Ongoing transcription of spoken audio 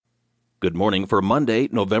Good morning for Monday,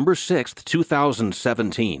 November 6th,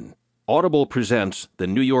 2017. Audible presents the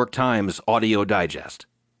New York Times Audio Digest.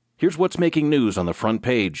 Here's what's making news on the front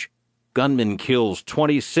page. Gunman kills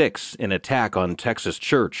 26 in attack on Texas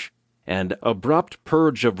church. And abrupt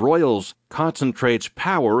purge of royals concentrates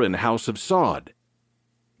power in House of Sod.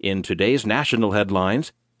 In today's national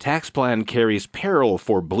headlines, tax plan carries peril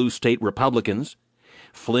for blue state Republicans.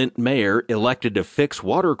 Flint mayor elected to fix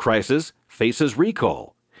water crisis faces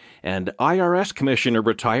recall. And IRS commissioner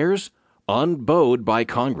retires, unbowed by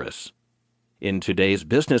Congress. In today's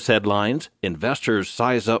business headlines, investors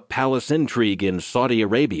size up palace intrigue in Saudi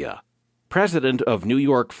Arabia. President of New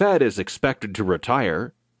York Fed is expected to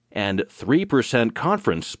retire. And 3%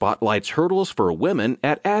 conference spotlights hurdles for women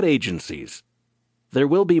at ad agencies. There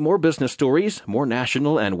will be more business stories, more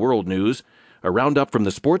national and world news, a roundup from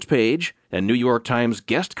the sports page, and New York Times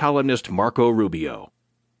guest columnist Marco Rubio.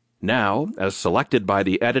 Now, as selected by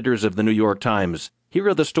the editors of the New York Times, here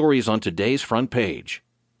are the stories on today's front page.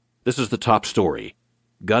 This is the top story.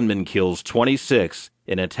 Gunman kills 26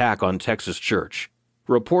 in attack on Texas church.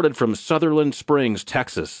 Reported from Sutherland Springs,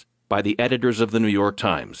 Texas, by the editors of the New York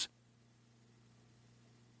Times.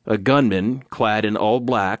 A gunman, clad in all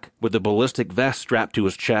black, with a ballistic vest strapped to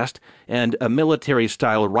his chest and a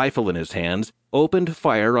military-style rifle in his hands, opened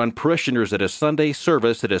fire on parishioners at a Sunday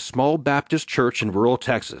service at a small Baptist church in rural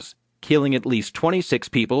Texas, killing at least 26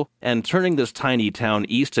 people and turning this tiny town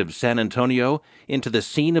east of San Antonio into the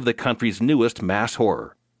scene of the country's newest mass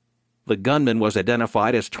horror. The gunman was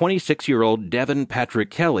identified as 26-year-old Devin Patrick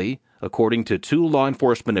Kelly, according to two law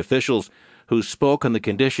enforcement officials who spoke on the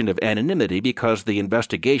condition of anonymity because the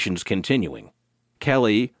investigation's continuing.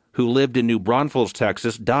 Kelly, who lived in New Braunfels,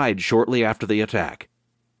 Texas, died shortly after the attack.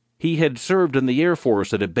 He had served in the Air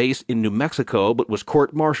Force at a base in New Mexico but was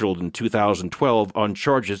court-martialed in 2012 on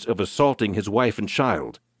charges of assaulting his wife and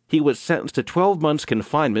child. He was sentenced to 12 months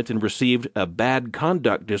confinement and received a bad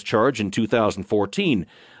conduct discharge in 2014,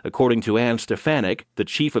 according to Ann Stefanik, the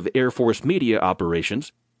chief of Air Force media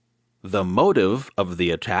operations. The motive of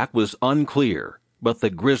the attack was unclear, but the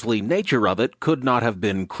grisly nature of it could not have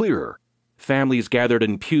been clearer. Families gathered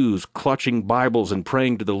in pews, clutching Bibles and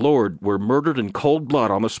praying to the Lord, were murdered in cold blood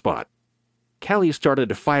on the spot. Kelly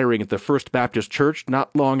started firing at the First Baptist Church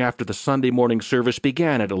not long after the Sunday morning service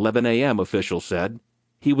began at 11 a.m., officials said.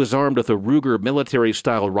 He was armed with a Ruger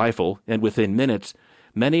military-style rifle, and within minutes,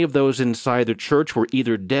 many of those inside the church were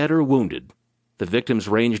either dead or wounded. The victims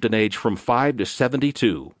ranged in age from 5 to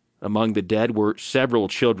 72. Among the dead were several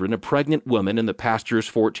children, a pregnant woman, and the pastor's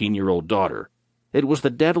 14-year-old daughter. It was the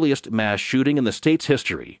deadliest mass shooting in the state's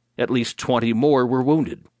history. At least 20 more were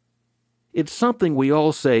wounded. It's something we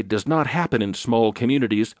all say does not happen in small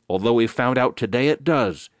communities, although we found out today it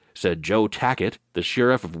does, said Joe Tackett, the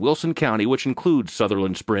sheriff of Wilson County, which includes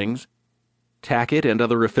Sutherland Springs. Tackett and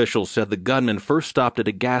other officials said the gunman first stopped at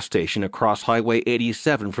a gas station across Highway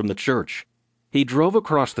 87 from the church. He drove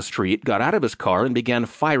across the street, got out of his car, and began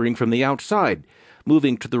firing from the outside,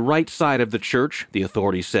 moving to the right side of the church, the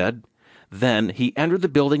authorities said. Then he entered the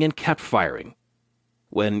building and kept firing.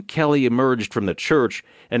 When Kelly emerged from the church,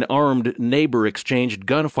 an armed neighbor exchanged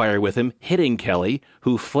gunfire with him, hitting Kelly,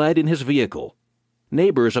 who fled in his vehicle.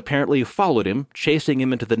 Neighbors apparently followed him, chasing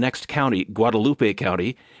him into the next county, Guadalupe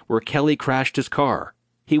County, where Kelly crashed his car.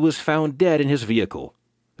 He was found dead in his vehicle.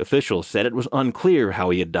 Officials said it was unclear how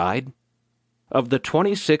he had died. Of the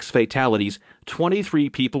 26 fatalities, 23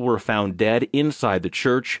 people were found dead inside the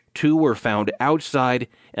church, 2 were found outside,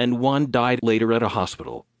 and 1 died later at a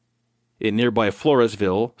hospital. In nearby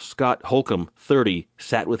Floresville, Scott Holcomb, 30,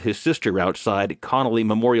 sat with his sister outside Connolly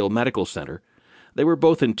Memorial Medical Center. They were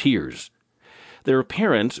both in tears. Their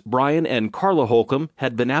parents, Brian and Carla Holcomb,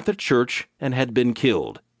 had been at the church and had been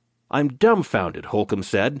killed. "I'm dumbfounded," Holcomb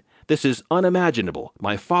said. "This is unimaginable.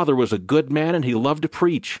 My father was a good man and he loved to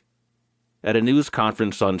preach." At a news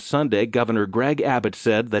conference on Sunday, Governor Greg Abbott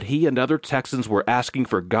said that he and other Texans were asking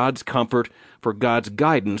for God's comfort, for God's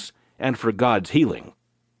guidance, and for God's healing.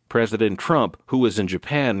 President Trump, who was in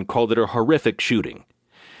Japan, called it a horrific shooting.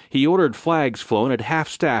 He ordered flags flown at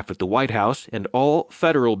half-staff at the White House and all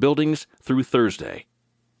federal buildings through Thursday.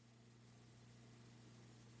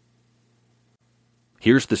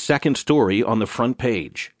 Here's the second story on the front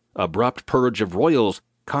page. Abrupt purge of royals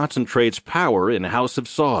concentrates power in House of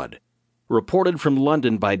Sod. Reported from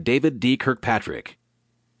London by David D. Kirkpatrick.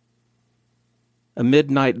 A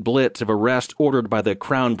midnight blitz of arrest ordered by the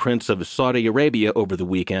Crown Prince of Saudi Arabia over the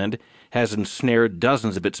weekend has ensnared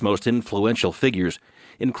dozens of its most influential figures,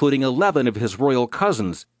 including 11 of his royal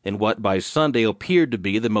cousins, in what by Sunday appeared to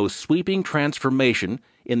be the most sweeping transformation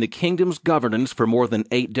in the kingdom's governance for more than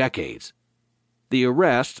 8 decades. The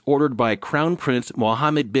arrests, ordered by Crown Prince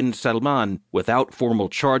Mohammed bin Salman without formal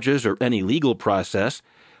charges or any legal process,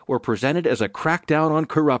 were presented as a crackdown on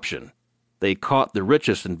corruption. They caught the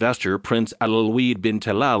richest investor, Prince Alwaleed bin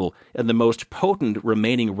Talal, and the most potent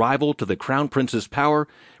remaining rival to the Crown Prince's power,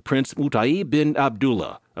 Prince Mutaib bin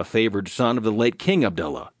Abdullah, a favored son of the late King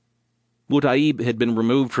Abdullah. Mutaib had been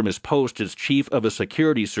removed from his post as chief of a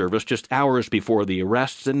security service just hours before the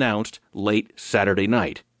arrests announced late Saturday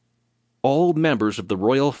night. All members of the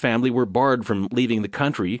royal family were barred from leaving the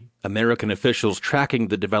country, American officials tracking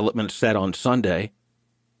the development said on Sunday.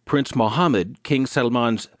 Prince Mohammed, King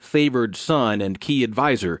Salman's favored son and key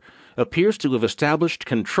advisor, appears to have established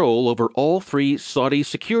control over all three Saudi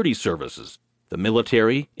security services: the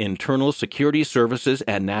military, internal security services,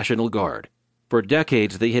 and National Guard. For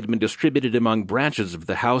decades, they had been distributed among branches of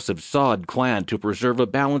the House of Saud clan to preserve a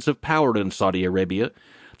balance of power in Saudi Arabia,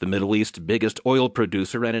 the Middle East's biggest oil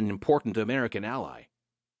producer and an important American ally.